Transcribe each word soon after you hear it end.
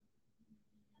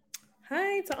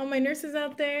to all my nurses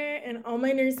out there and all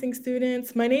my nursing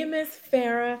students. My name is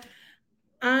Farah.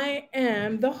 I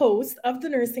am the host of the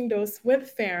Nursing Dose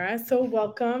with Farah. So,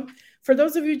 welcome. For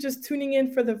those of you just tuning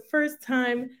in for the first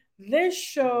time, this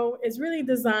show is really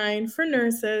designed for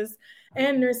nurses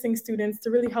and nursing students to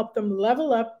really help them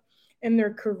level up in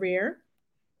their career,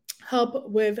 help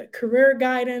with career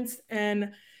guidance,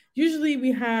 and usually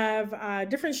we have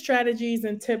different strategies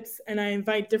and tips, and I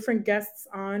invite different guests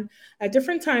on at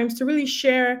different times to really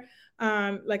share,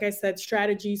 like I said,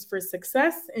 strategies for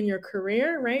success in your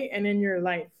career, right, and in your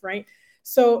life, right.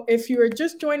 So if you are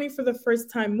just joining for the first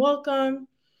time, welcome.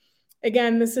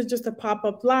 Again, this is just a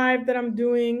pop-up live that I'm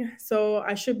doing, so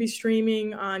I should be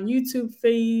streaming on YouTube,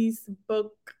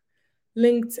 Facebook,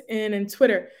 LinkedIn, and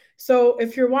Twitter. So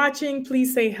if you're watching,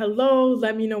 please say hello.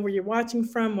 Let me know where you're watching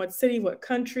from, what city, what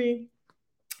country.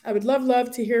 I would love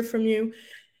to hear from you.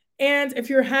 And if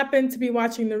you happen to be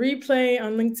watching the replay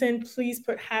on LinkedIn, please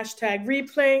put hashtag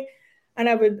replay. And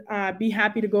I would be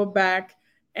happy to go back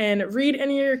and read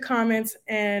any of your comments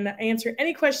and answer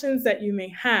any questions that you may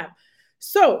have.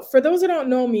 So, for those who don't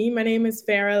know me, my name is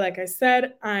Farah. Like I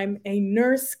said, I'm a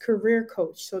nurse career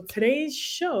coach. So, today's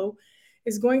show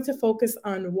is going to focus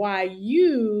on why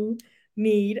you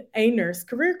need a nurse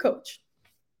career coach.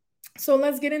 So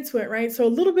let's get into it, right? So, a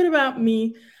little bit about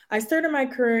me. I started my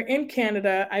career in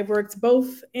Canada. I've worked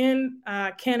both in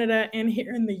Canada and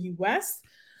here in the US.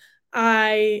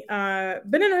 I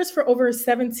been a nurse for over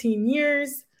 17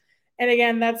 years. And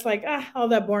again, that's like all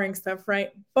that boring stuff, right?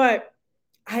 But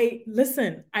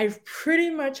I've pretty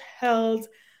much held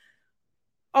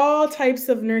all types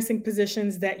of nursing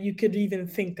positions that you could even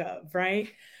think of, right?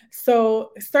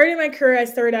 So, starting my career, I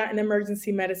started out in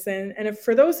emergency medicine. And if,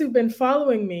 for those who've been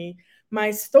following me,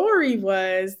 my story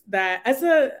was that as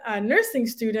a nursing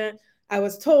student, I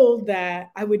was told that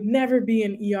I would never be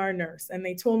an ER nurse. And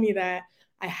they told me that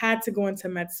I had to go into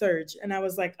med surg. And I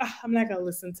was like, I'm not going to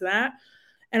listen to that.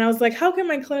 And I was like, how can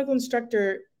my clinical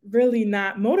instructor really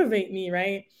not motivate me,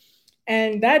 right?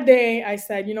 And that day I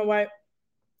said, you know what?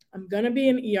 I'm going to be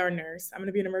an ER nurse. I'm going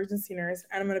to be an emergency nurse.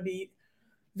 And I'm going to be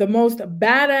the most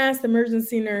badass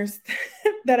emergency nurse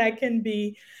that I can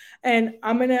be. And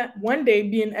I'm going to one day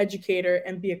be an educator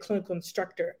and be a clinical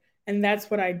instructor. And that's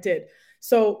what I did.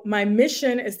 So, my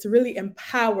mission is to really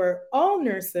empower all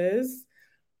nurses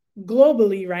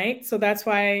globally, right? So, that's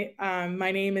why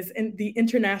my name is the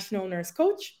International Nurse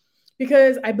Coach,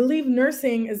 because I believe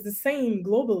nursing is the same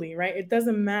globally, right? It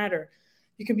doesn't matter.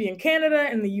 You can be in Canada,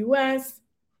 in the US,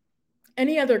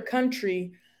 any other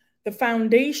country, the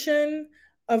foundation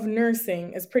of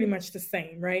nursing is pretty much the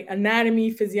same, right?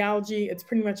 Anatomy, physiology, it's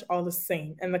pretty much all the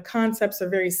same. And the concepts are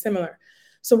very similar.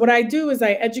 So, what I do is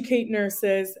I educate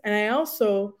nurses and I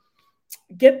also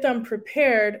get them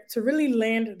prepared to really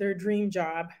land their dream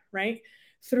job, right?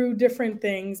 Through different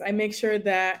things. I make sure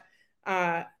that,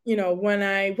 when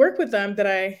I work with them, that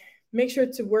I make sure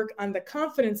to work on the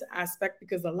confidence aspect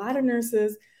because a lot of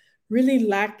nurses really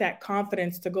lack that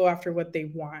confidence to go after what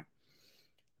they want.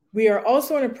 We are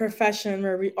also in a profession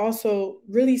where we also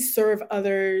really serve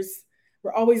others.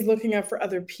 We're always looking out for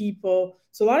other people.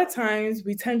 So a lot of times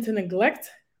we tend to neglect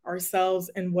ourselves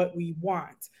and what we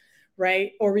want,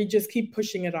 right? Or we just keep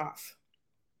pushing it off.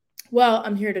 Well,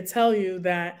 I'm here to tell you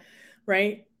that,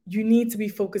 right? You need to be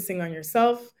focusing on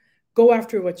yourself. Go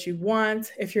after what you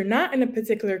want. If you're not in a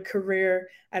particular career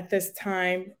at this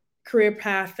time, career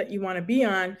path that you want to be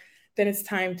on, then it's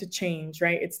time to change,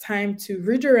 right? It's time to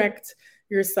redirect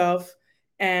yourself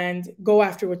and go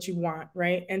after what you want,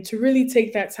 right? And to really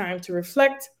take that time to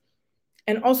reflect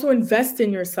and also invest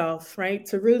in yourself, right?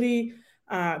 To really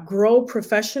grow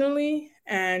professionally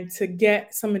and to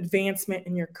get some advancement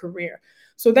in your career.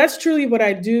 So that's truly what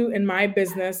I do in my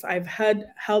business. I've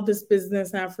held this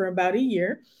business now for about a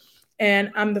year,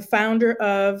 and I'm the founder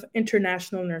of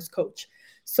International Nurse Coach.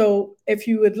 So if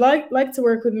you would like to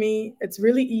work with me, it's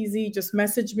really easy. Just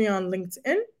message me on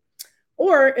LinkedIn,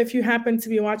 or if you happen to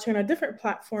be watching on a different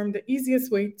platform, the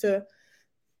easiest way to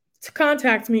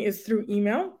contact me is through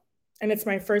email, and it's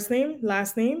my first name,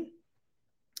 last name,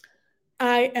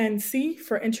 INC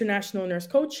for International Nurse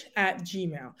Coach at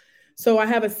Gmail. So I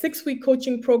have a 6-week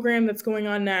coaching program that's going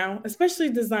on now, especially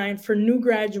designed for new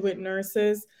graduate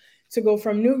nurses to go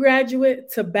from new graduate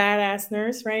to badass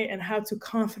nurse, right? And how to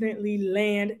confidently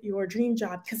land your dream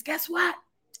job. Because guess what?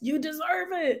 You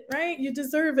deserve it, right? You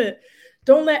deserve it.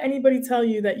 Don't let anybody tell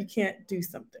you that you can't do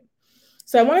something.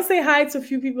 So I want to say hi to a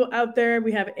few people out there.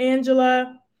 We have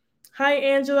Angela. Hi,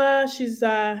 Angela. She's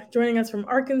joining us from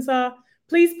Arkansas.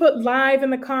 Please put live in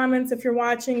the comments if you're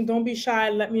watching. Don't be shy.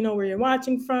 Let me know where you're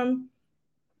watching from.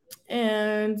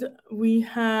 And we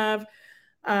have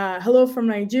Hello from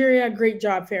Nigeria. Great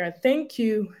job, Farah. Thank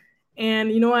you.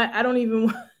 And you know what? I don't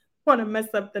even want to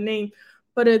mess up the name,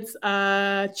 but it's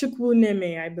Chukwu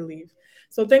Neme, I believe.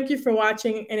 So thank you for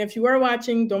watching. And if you are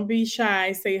watching, don't be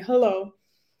shy. Say hello.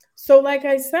 So, like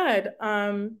I said,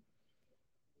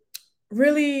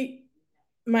 really,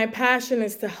 my passion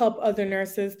is to help other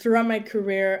nurses. Throughout my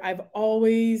career, I've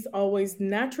always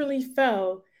naturally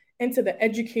fell into the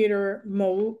educator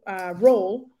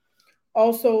role,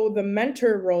 also the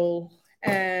mentor role,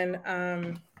 and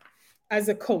as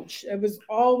a coach. It was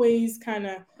always kind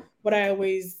of what I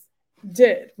always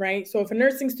did, right? So if a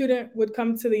nursing student would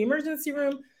come to the emergency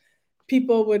room,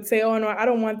 people would say, "Oh no, I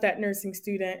don't want that nursing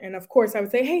student," and of course, I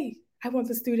would say, "Hey, I want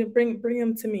the student. Bring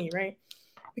them to me," right?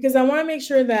 Because I want to make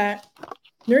sure that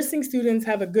nursing students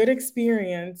have a good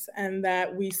experience and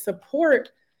that we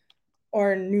support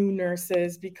our new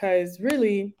nurses because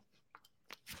really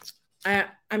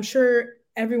I'm sure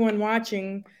everyone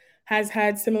watching has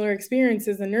had similar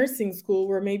experiences in nursing school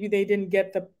where maybe they didn't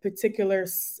get the particular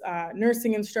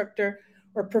nursing instructor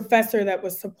or professor that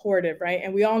was supportive, right?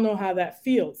 And we all know how that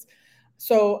feels.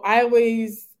 So I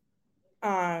always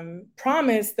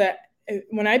promised that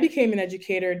when I became an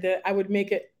educator, that I would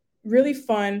make it really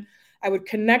fun. I would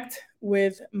connect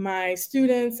with my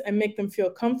students and make them feel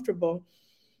comfortable.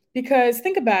 Because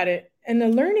think about it, in the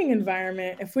learning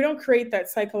environment, if we don't create that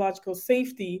psychological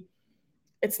safety,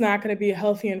 it's not going to be a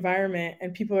healthy environment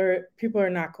and people are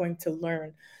not going to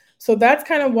learn. So that's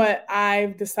kind of what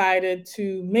I've decided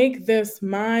to make this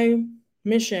my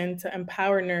mission to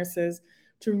empower nurses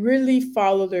to really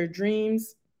follow their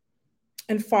dreams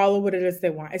and follow what it is they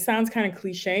want. It sounds kind of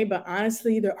cliche, but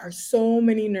honestly, there are so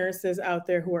many nurses out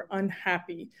there who are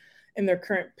unhappy in their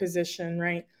current position,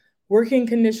 right? Working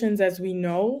conditions, as we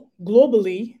know,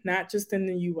 globally, not just in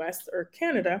the US or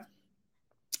Canada,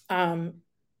 um,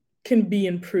 can be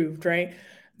improved, right?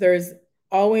 There's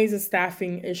always a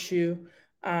staffing issue.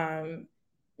 Um,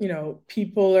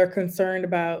 People are concerned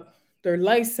about their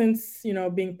license,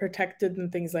 being protected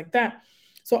and things like that.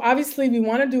 So obviously, we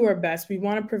want to do our best. We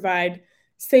want to provide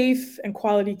safe and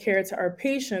quality care to our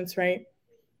patients, right?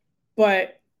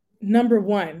 But number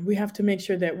one, we have to make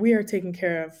sure that we are taken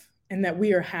care of and that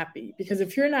we are happy. Because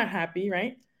if you're not happy,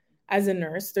 right, as a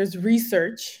nurse, there's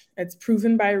research, it's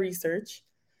proven by research.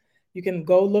 You can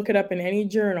go look it up in any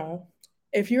journal.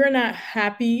 If you're not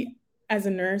happy as a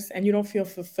nurse and you don't feel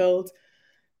fulfilled,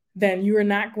 then you are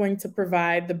not going to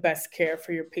provide the best care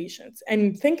for your patients.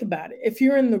 And think about it, if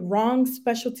you're in the wrong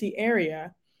specialty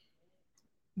area,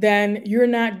 then you're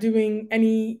not doing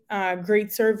any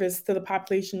great service to the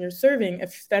population you're serving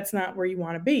if that's not where you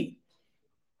want to be.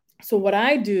 So, what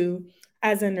I do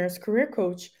as a nurse career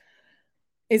coach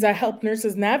is I help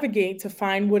nurses navigate to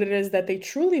find what it is that they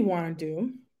truly want to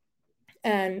do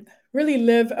and really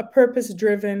live a purpose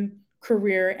driven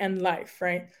career and life,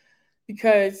 right?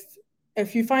 Because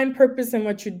if you find purpose in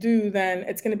what you do, then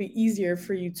it's going to be easier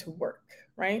for you to work,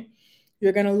 right?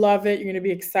 You're going to love it. You're going to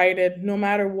be excited no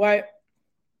matter what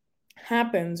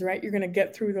happens, right? You're going to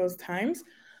get through those times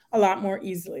a lot more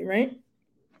easily, right?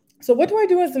 So, what do I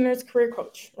do as a nurse career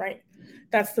coach, right?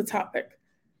 That's the topic.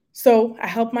 So, I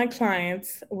help my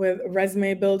clients with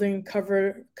resume building,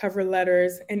 cover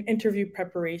letters, and interview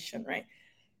preparation, right?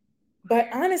 But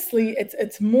honestly,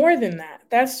 it's more than that.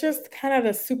 That's just kind of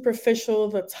the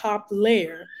superficial, the top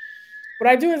layer. What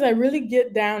I do is I really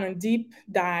get down and deep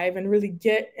dive and really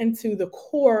get into the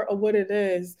core of what it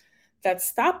is that's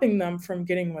stopping them from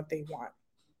getting what they want.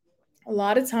 A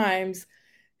lot of times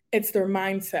it's their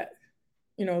mindset.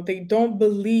 They don't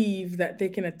believe that they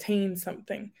can attain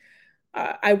something.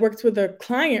 I worked with a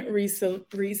client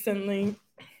recently,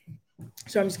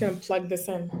 so I'm just going to plug this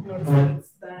in.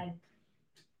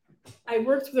 I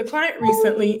worked with a client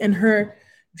recently, and her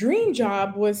dream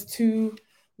job was to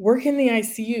work in the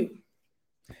ICU.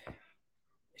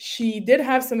 She did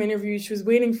have some interviews. She was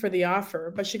waiting for the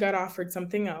offer, but she got offered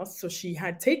something else. So she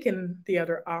had taken the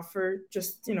other offer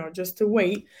just to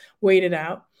wait it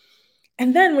out.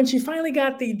 And then when she finally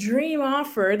got the dream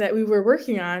offer that we were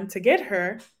working on to get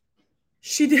her,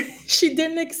 she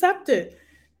didn't accept it.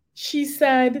 She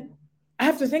said, "I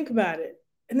have to think about it."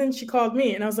 And then she called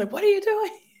me and I was like, "What are you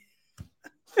doing?"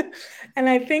 And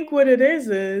I think what it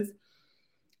is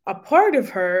a part of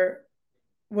her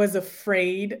was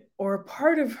afraid, or a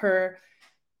part of her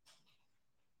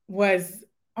was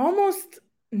almost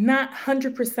not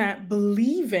 100%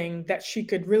 believing that she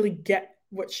could really get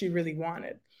what she really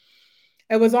wanted.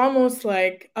 It was almost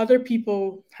like other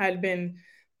people had been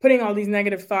putting all these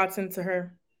negative thoughts into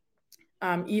her.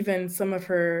 Even some of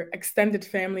her extended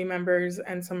family members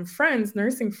and some friends,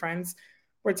 nursing friends,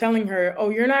 We're telling her, oh,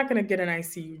 you're not going to get an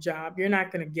ICU job. You're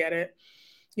not going to get it.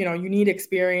 You need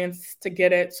experience to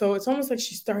get it. So it's almost like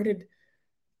she started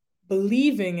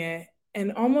believing it,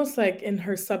 and almost like in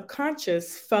her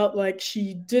subconscious felt like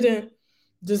she didn't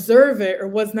deserve it or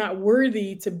was not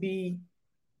worthy to be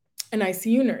an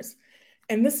ICU nurse.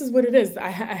 And this is what it is. I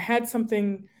had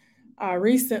something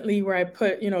recently where I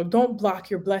put, don't block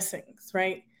your blessings,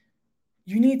 right?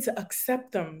 You need to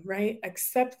accept them, right?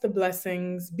 Accept the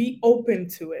blessings, be open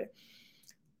to it.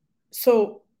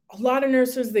 So a lot of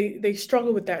nurses, they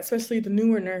struggle with that, especially the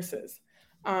newer nurses,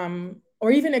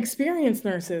 or even experienced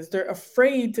nurses. They're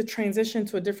afraid to transition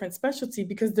to a different specialty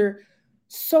because they're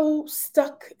so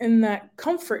stuck in that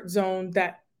comfort zone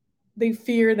that they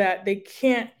fear that they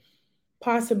can't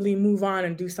possibly move on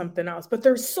and do something else. But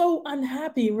they're so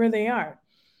unhappy where they are.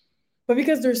 But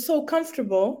because they're so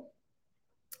comfortable,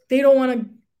 they don't want to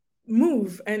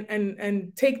move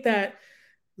and take that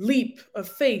leap of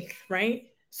faith, right?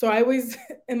 So I always,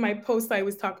 in my post, I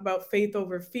always talk about faith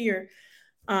over fear.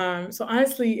 So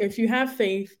honestly, if you have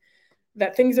faith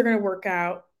that things are going to work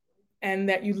out and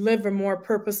that you live a more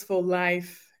purposeful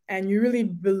life and you really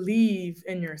believe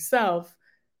in yourself,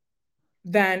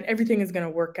 then everything is going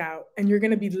to work out and you're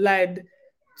going to be led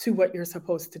to what you're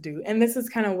supposed to do. And this is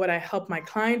kind of what I help my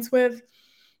clients with.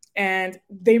 And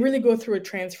they really go through a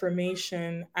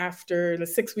transformation after the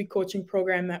 6-week coaching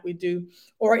program that we do,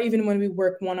 or even when we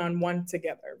work one-on-one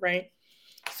together, right?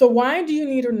 So why do you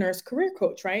need a nurse career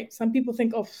coach, right? Some people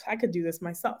think, oh, I could do this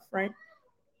myself, right?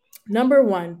 Number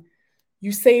one,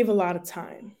 you save a lot of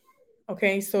time.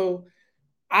 Okay, so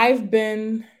I've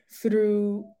been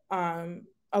through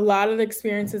a lot of the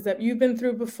experiences that you've been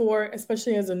through before,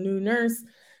 especially as a new nurse.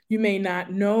 You may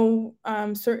not know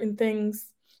certain things.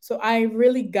 So I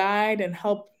really guide and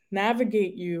help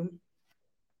navigate you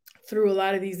through a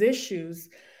lot of these issues.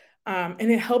 And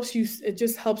it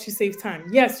just helps you save time.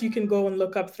 Yes, you can go and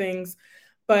look up things,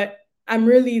 but I'm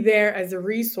really there as a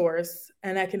resource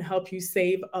and I can help you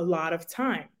save a lot of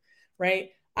time, right?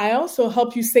 I also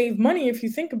help you save money if you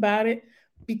think about it,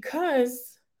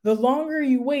 because the longer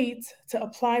you wait to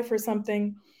apply for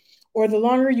something, or the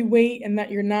longer you wait and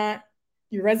that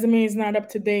your resume is not up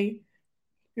to date,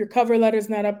 your cover letter is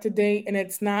not up to date, and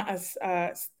it's not as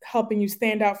helping you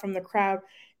stand out from the crowd,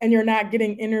 and you're not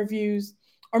getting interviews,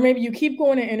 or maybe you keep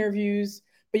going to interviews,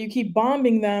 but you keep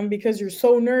bombing them because you're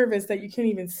so nervous that you can't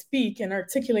even speak and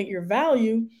articulate your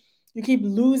value. You keep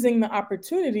losing the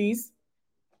opportunities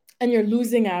and you're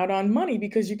losing out on money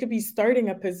because you could be starting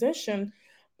a position,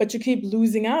 but you keep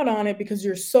losing out on it because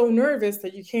you're so nervous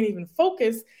that you can't even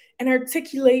focus and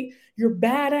articulate your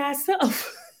badass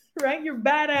self, right? Your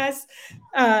badass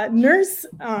nurse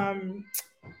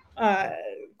uh,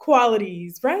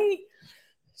 qualities, right?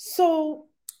 So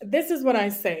this is what I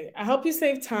say. I help you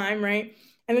save time, right?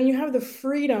 And then you have the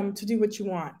freedom to do what you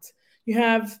want. You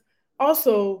have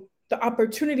also the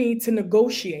opportunity to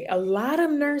negotiate. A lot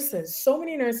of nurses, so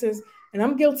many nurses, and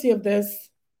I'm guilty of this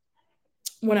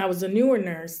when I was a newer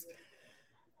nurse,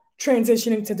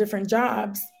 transitioning to different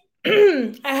jobs,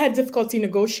 I had difficulty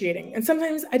negotiating. And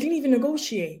sometimes I didn't even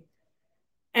negotiate.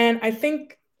 And I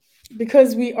think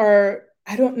because we are,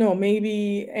 I don't know,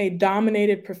 maybe a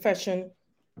dominated profession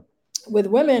with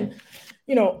women,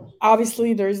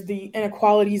 obviously there's the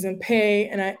inequalities in pay.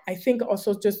 And I think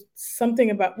also just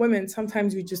something about women,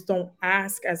 sometimes we just don't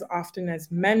ask as often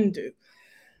as men do.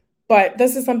 But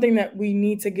this is something that we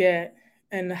need to get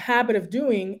in the habit of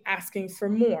doing, asking for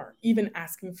more, even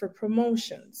asking for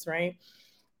promotions, right?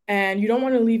 And you don't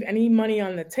want to leave any money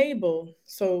on the table.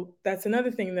 So that's another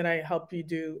thing that I help you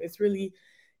do, is really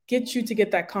get you to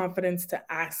get that confidence to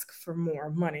ask for more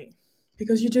money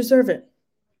because you deserve it,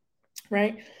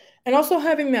 right? And also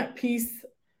having that peace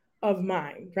of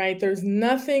mind, right? There's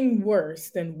nothing worse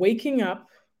than waking up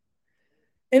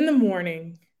in the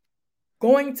morning,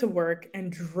 going to work,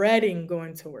 and dreading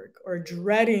going to work, or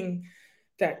dreading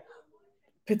that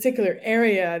particular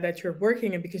area that you're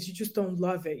working in because you just don't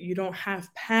love it. You don't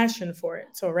have passion for it.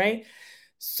 So, right?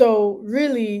 So,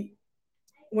 really,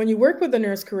 when you work with a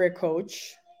nurse career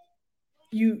coach,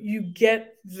 you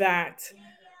get that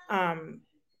um,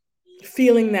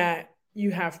 feeling that you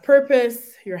have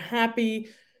purpose, you're happy,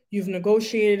 you've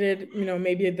negotiated,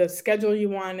 maybe the schedule you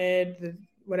wanted,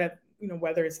 whatever,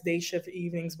 whether it's day shift,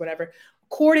 evenings, whatever,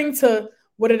 according to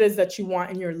what it is that you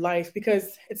want in your life,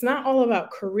 because it's not all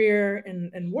about career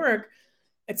and work.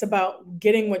 It's about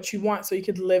getting what you want so you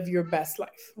could live your best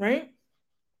life, right?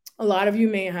 A lot of you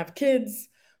may have kids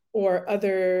or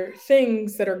other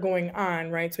things that are going on,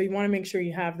 right? So you want to make sure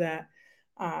you have that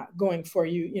going for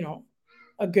you,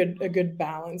 a good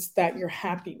balance that you're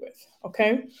happy with.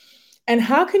 Okay. And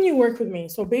how can you work with me?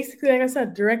 So basically, like I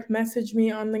said, direct message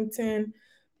me on LinkedIn,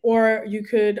 or you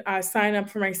could sign up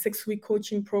for my 6 week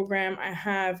coaching program. I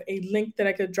have a link that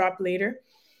I could drop later.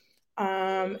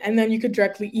 And then you could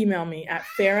directly email me at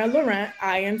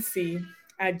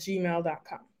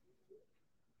farah.laurent@gmail.com.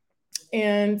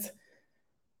 And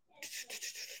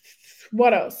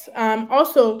what else?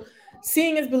 Also,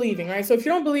 seeing is believing, right? So if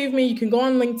you don't believe me, you can go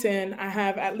on LinkedIn. I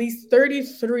have at least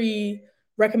 33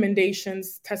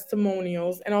 recommendations,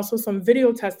 testimonials, and also some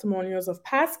video testimonials of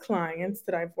past clients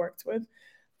that I've worked with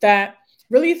that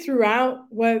really throughout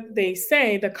what they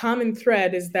say, the common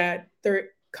thread is that their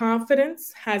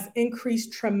confidence has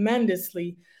increased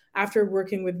tremendously after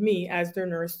working with me as their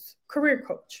nurse career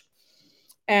coach.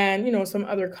 And, some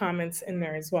other comments in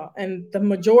there as well. And the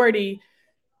majority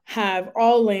have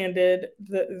all landed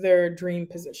their dream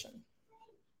position.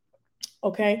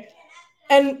 Okay.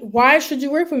 And why should you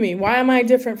work with me? Why am I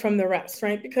different from the rest?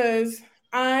 Right? Because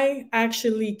I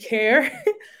actually care.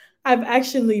 I've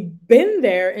actually been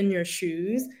there in your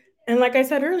shoes. And like I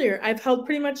said earlier, I've held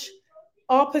pretty much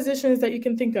all positions that you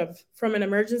can think of, from an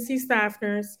emergency staff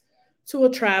nurse to a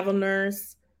travel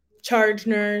nurse, charge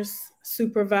nurse,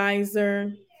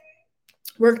 supervisor,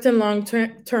 worked in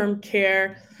long-term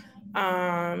care,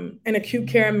 and acute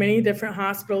care in many different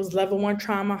hospitals, level 1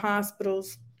 trauma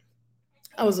hospitals.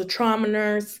 I was a trauma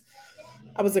nurse.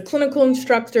 I was a clinical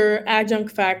instructor,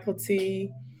 adjunct faculty.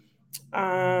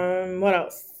 What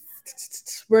else?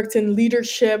 Worked in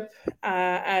leadership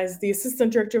as the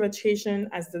assistant director of education,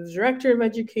 as the director of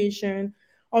education.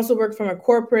 Also worked from a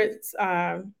corporate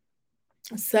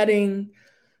setting.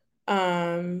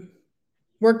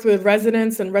 Worked with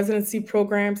residents and residency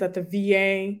programs at the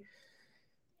VA.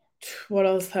 What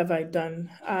else have I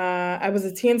done? I was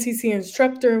a TNCC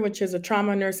instructor, which is a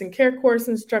trauma nursing care course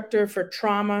instructor for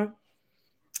trauma.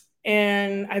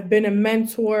 And I've been a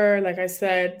mentor, like I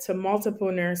said, to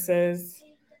multiple nurses.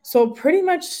 So pretty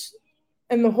much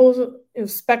in the whole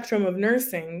spectrum of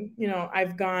nursing,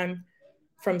 I've gone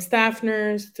from staff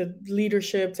nurse to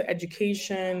leadership to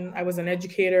education. I was an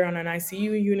educator on an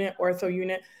ICU unit, ortho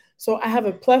unit. So I have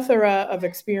a plethora of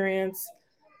experience,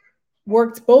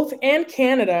 worked both in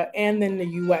Canada and in the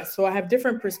US. So I have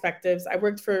different perspectives. I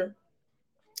worked for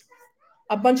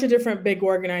a bunch of different big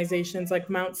organizations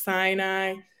like Mount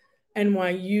Sinai,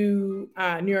 NYU,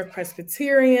 New York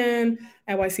Presbyterian,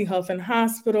 NYC Health and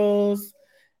Hospitals,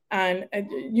 and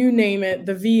you name it,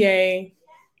 the VA.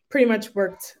 Pretty much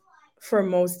worked for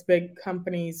most big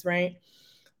companies, right?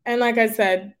 And like I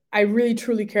said, I really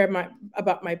truly care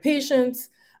about my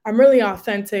patients. I'm really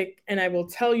authentic, and I will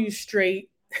tell you straight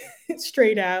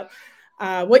out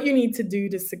what you need to do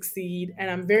to succeed. And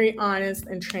I'm very honest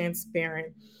and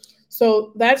transparent.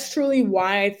 So that's truly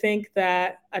why I think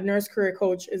that a nurse career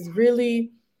coach is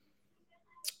really,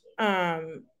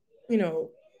 um, you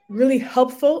know, really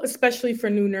helpful, especially for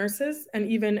new nurses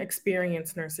and even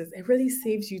experienced nurses. It really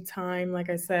saves you time. Like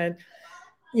I said,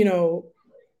 you know,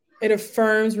 it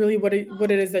affirms really what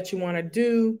it is that you want to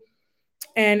do.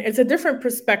 And it's a different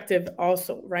perspective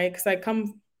also, right? Because I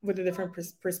come with a different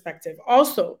perspective.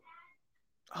 Also,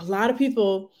 a lot of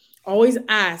people always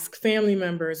ask family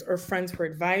members or friends for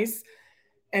advice,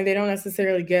 and they don't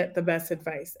necessarily get the best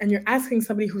advice. And you're asking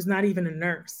somebody who's not even a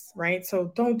nurse, right?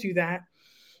 So don't do that.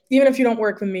 Even if you don't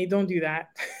work with me, don't do that.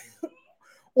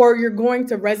 Or you're going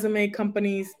to resume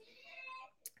companies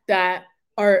that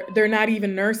they're not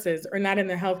even nurses or not in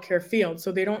the healthcare field,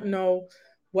 so they don't know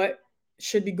what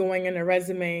should be going in a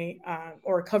resume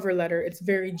or a cover letter. It's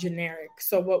very generic.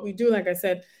 So what we do, like I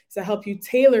said, is to help you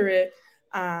tailor it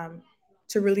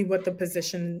to really what the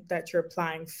position that you're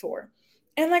applying for.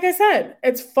 And like I said,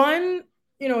 it's fun.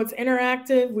 It's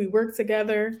interactive. We work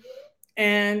together,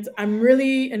 and I'm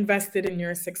really invested in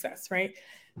your success, right?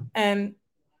 And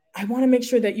I want to make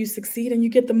sure that you succeed and you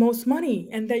get the most money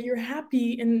and that you're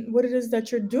happy in what it is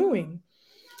that you're doing.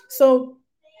 So,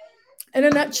 in a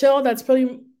nutshell, that's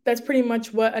pretty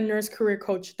much what a nurse career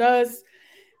coach does.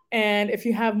 And if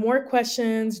you have more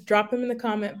questions, drop them in the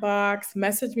comment box,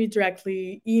 message me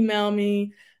directly, email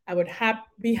me. I would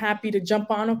be happy to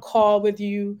jump on a call with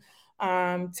you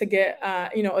to get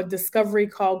a discovery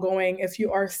call going if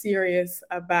you are serious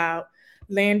about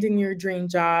landing your dream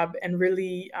job and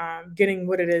really getting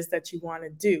what it is that you want to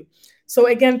do. So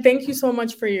again, thank you so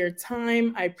much for your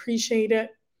time. I appreciate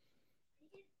it.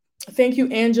 Thank you,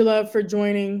 Angela, for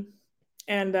joining.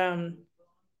 And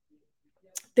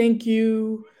thank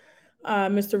you,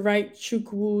 Mr. Wright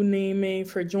Chukwu Neme,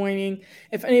 for joining.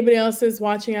 If anybody else is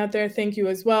watching out there, thank you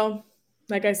as well.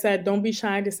 Like I said, don't be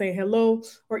shy to say hello,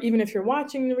 or even if you're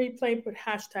watching the replay, put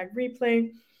hashtag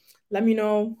replay. Let me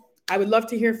know. I would love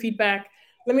to hear feedback.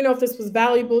 Let me know if this was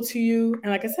valuable to you.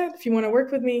 And like I said, if you want to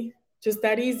work with me, just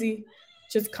that easy,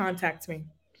 just contact me.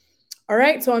 All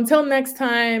right. So until next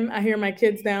time, I hear my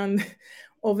kids down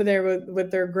over there with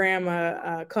their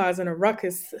grandma causing a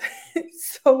ruckus.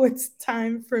 So it's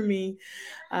time for me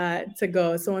to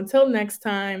go. So until next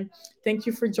time, thank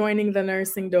you for joining the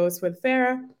Nursing Dose with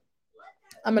Farah.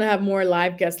 I'm going to have more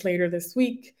live guests later this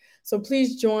week. So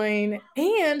please join.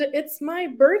 And it's my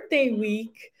birthday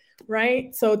week,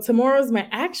 right? So tomorrow's my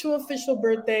actual official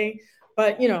birthday,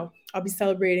 but I'll be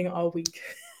celebrating all week.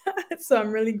 So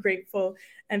I'm really grateful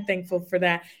and thankful for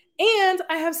that. And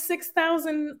I have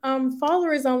 6,000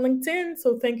 followers on LinkedIn.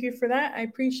 So thank you for that. I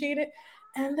appreciate it.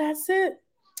 And that's it.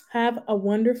 Have a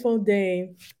wonderful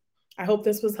day. I hope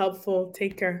this was helpful.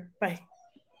 Take care. Bye.